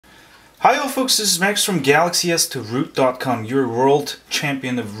Hi all folks, this is Max from GalaxyS2Root.com, your world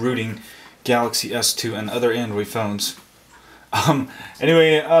champion of rooting Galaxy S2 and other Android phones. Today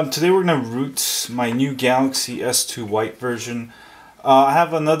we're going to root my new Galaxy S2 white version. I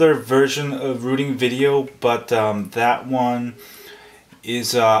have another version of rooting video, but that one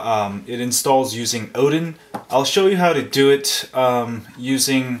is it installs using Odin. I'll show you how to do it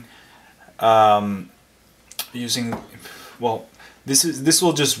using this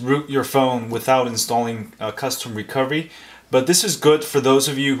will just root your phone without installing custom recovery, but this is good for those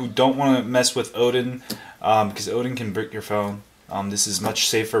of you who don't want to mess with Odin, because Odin can brick your phone. This is a much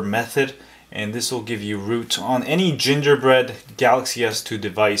safer method, and this will give you root on any gingerbread Galaxy S2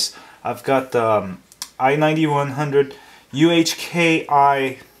 device. I've got the i9100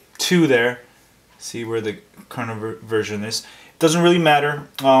 UHK-i2 there. See where the kernel version is. Doesn't really matter,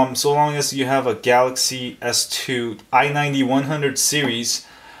 so long as you have a Galaxy S2 i9100 series,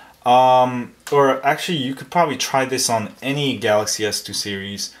 or actually you could probably try this on any Galaxy S2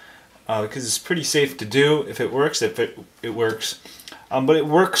 series, because it's pretty safe to do if it works, but it works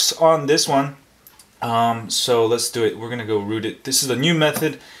on this one, so let's do it. We're gonna go root it. This is a new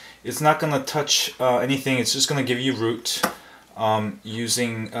method. It's not gonna touch anything, it's just gonna give you root.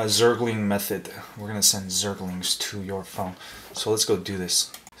 Using a Zergling method. We're going to send Zerglings to your phone. So let's go do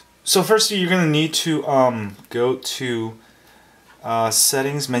this. So first you're going to need to go to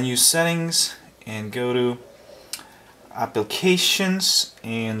settings, menu settings, and go to applications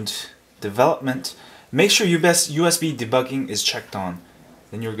and development. Make sure USB debugging is checked on.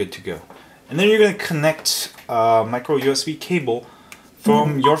 Then you're good to go. And then you're going to connect micro USB cable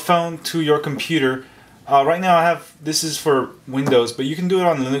from your phone to your computer. Right now this is for Windows, but you can do it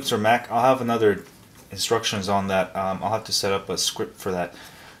on Linux or Mac. I'll have another instructions on that. I'll have to set up a script for that.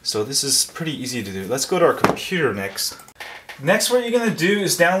 So this is pretty easy to do. Let's go to our computer next. Next, what you're going to do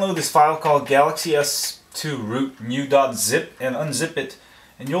is download this file called Galaxy S2 root new.zip and unzip it.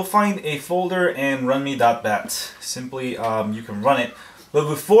 And you'll find a folder and runme.bat. Simply, you can run it. But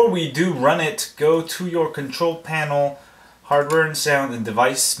before we do run it, go to your control panel, hardware and sound, and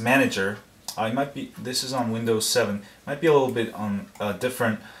device manager. This is on Windows 7. Might be a little bit on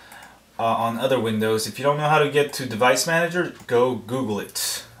different on other Windows. If you don't know how to get to Device Manager, go Google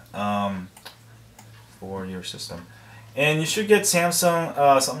it for your system. And you should get Samsung,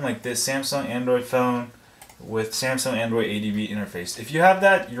 something like this, Samsung Android phone with Samsung Android ADB interface. If you have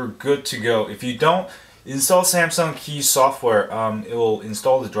that, you're good to go. If you don't, install Samsung Key software. It will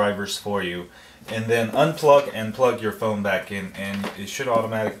install the drivers for you. And then unplug and plug your phone back in, and it should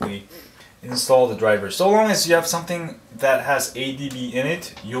automatically install the driver. So long as you have something that has ADB in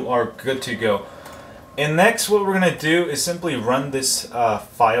it, you are good to go. And next, what we're gonna do is simply run this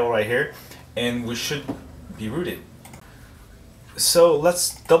file right here, and we should be rooted. So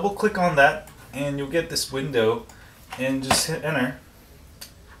let's double click on that, and you'll get this window, and just hit enter.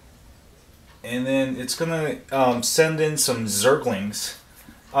 And then it's gonna send in some Zerglings.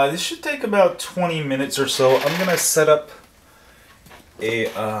 This should take about 20 minutes or so. I'm gonna set up a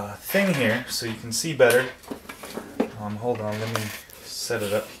thing here so you can see better. Hold on, let me set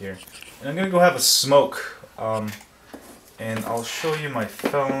it up here. And I'm gonna go have a smoke, and I'll show you my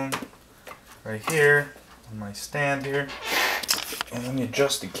phone right here on my stand here. And let me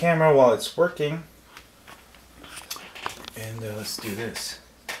adjust the camera while it's working. And let's do this.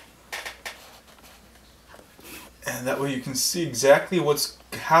 And that way you can see exactly what's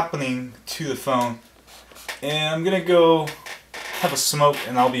happening to the phone. And I'm gonna go have a smoke,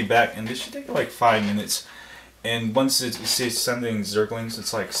 and I'll be back, and this should take like 5 minutes. And once it's sending Zerglings,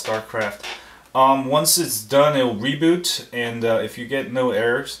 it's like StarCraft. Once it's done, it'll reboot, and if you get no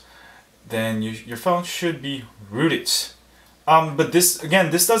errors, then your phone should be rooted. But this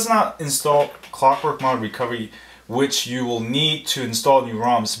does not install Clockwork Mod Recovery, which you will need to install new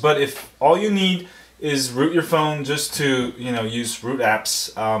ROMs. But if all you need is root your phone just to use root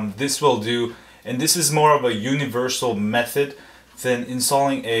apps, this will do. And this is more of a universal method than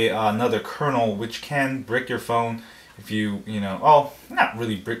installing another kernel, which can brick your phone if not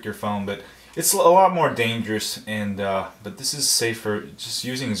really brick your phone, but it's a lot more dangerous. And but this is safer, just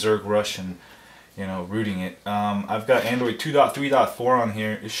using ZergRush and rooting it. I've got Android 2.3.4 on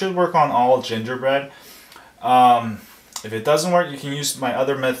here. It should work on all gingerbread. If it doesn't work, you can use my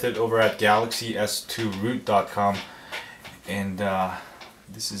other method over at GalaxyS2Root.com, and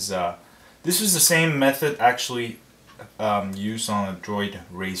this is the same method actually used on a Droid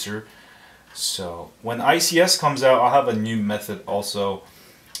Razr. So when ICS comes out, I'll have a new method also.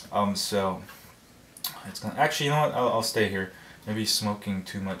 So it's gonna actually, you know what? I'll stay here. Maybe smoking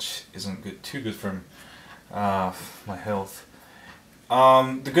too much isn't too good for my health.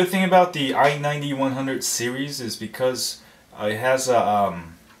 The good thing about the i9100 series is because it has a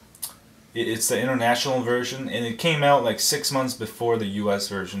it's the international version, and it came out like 6 months before the US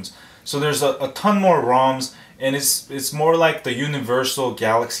versions. So there's a ton more ROMs, and it's more like the universal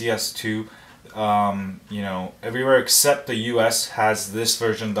Galaxy S2. You know, everywhere except the US has this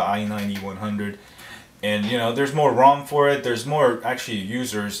version, the i9100. And you know, there's more ROM for it. There's more actually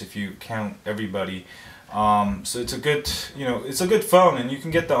users if you count everybody. So it's a good, you know, it's a good phone, and you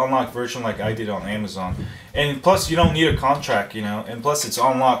can get the unlocked version like I did on Amazon. And plus, you don't need a contract, you know, and plus it's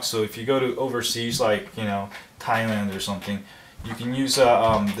unlocked. So if you go to overseas, like, you know, Thailand or something, you can use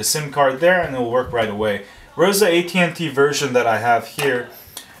the SIM card there, and it'll work right away. Whereas the AT&T version that I have here,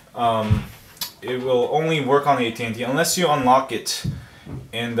 it will only work on AT&T unless you unlock it,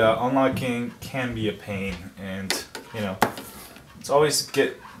 and unlocking can be a pain. And you know, it's always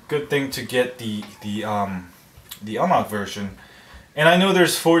good thing to get the unlocked version. And I know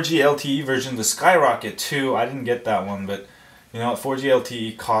there's 4G LTE version, the Skyrocket too. I didn't get that one, but you know, 4G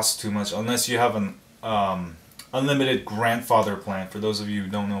LTE costs too much unless you have an unlimited grandfather plan. For those of you who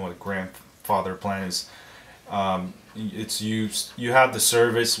don't know what a grandfather plan is, it's used. You have the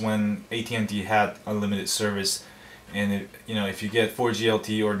service when AT&T had unlimited service, and it, you know, if you get 4G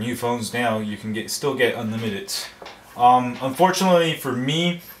LTE or new phones now, you can still get unlimited. Unfortunately for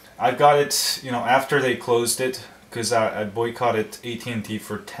me, I got it, you know, after they closed it, because I boycotted AT&T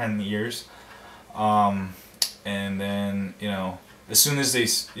for 10 years. And then, you know, as soon as they,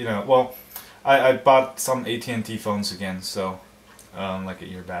 you know, well, I bought some AT&T phones again, so like a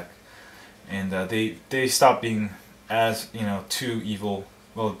year back, and they stopped being as, you know, too evil.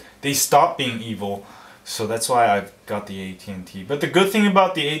 Well, they stopped being evil, so that's why I've got the AT&T. But the good thing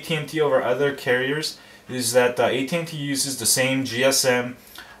about the AT&T over other carriers is that AT&T uses the same GSM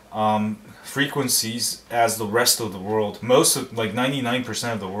frequencies as the rest of the world. Most of, like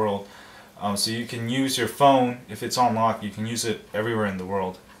 99% of the world. So you can use your phone, if it's unlocked, you can use it everywhere in the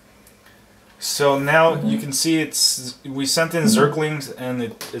world. So now you can see we sent in Zerglings, and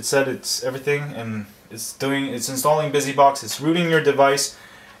it said it's everything, and it's installing BusyBox, it's rooting your device,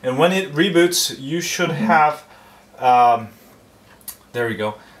 and when it reboots, you should have there we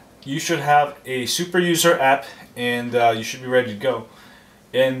go. You should have a super user app, and you should be ready to go.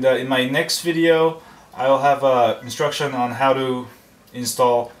 And in my next video, I'll have an instruction on how to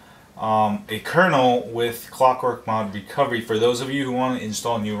install a kernel with Clockwork Mod Recovery for those of you who want to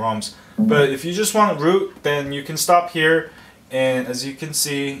install new ROMs. But if you just want root, then you can stop here, and as you can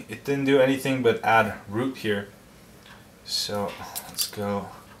see, it didn't do anything but add root here. So let's go.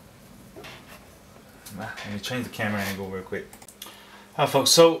 Let me change the camera angle real quick. Hi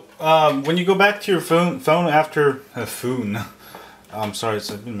folks, so when you go back to your phone after a phone, I'm sorry,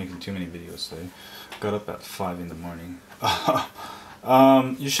 I've been making too many videos today. Got up at 5 in the morning.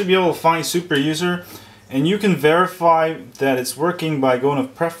 You should be able to find super user, and you can verify that it's working by going to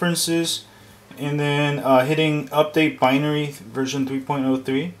preferences and then hitting update binary version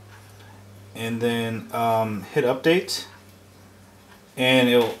 3.03, and then hit update, and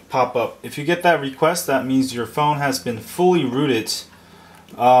it'll pop up. If you get that request, that means your phone has been fully rooted.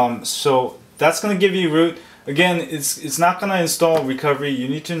 So that's going to give you root. Again, it's not going to install recovery. You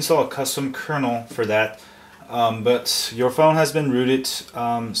need to install a custom kernel for that. But your phone has been rooted,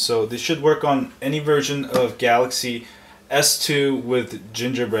 so this should work on any version of Galaxy S2 with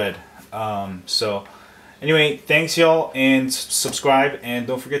Gingerbread. So anyway, thanks y'all, and subscribe, and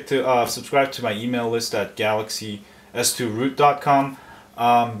don't forget to subscribe to my email list at galaxys2root.com.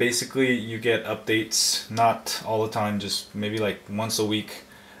 Basically, you get updates, not all the time, just maybe like once a week,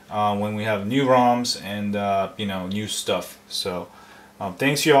 when we have new ROMs and you know, new stuff. So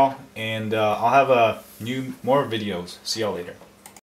thanks y'all, and I'll have more videos. See y'all later.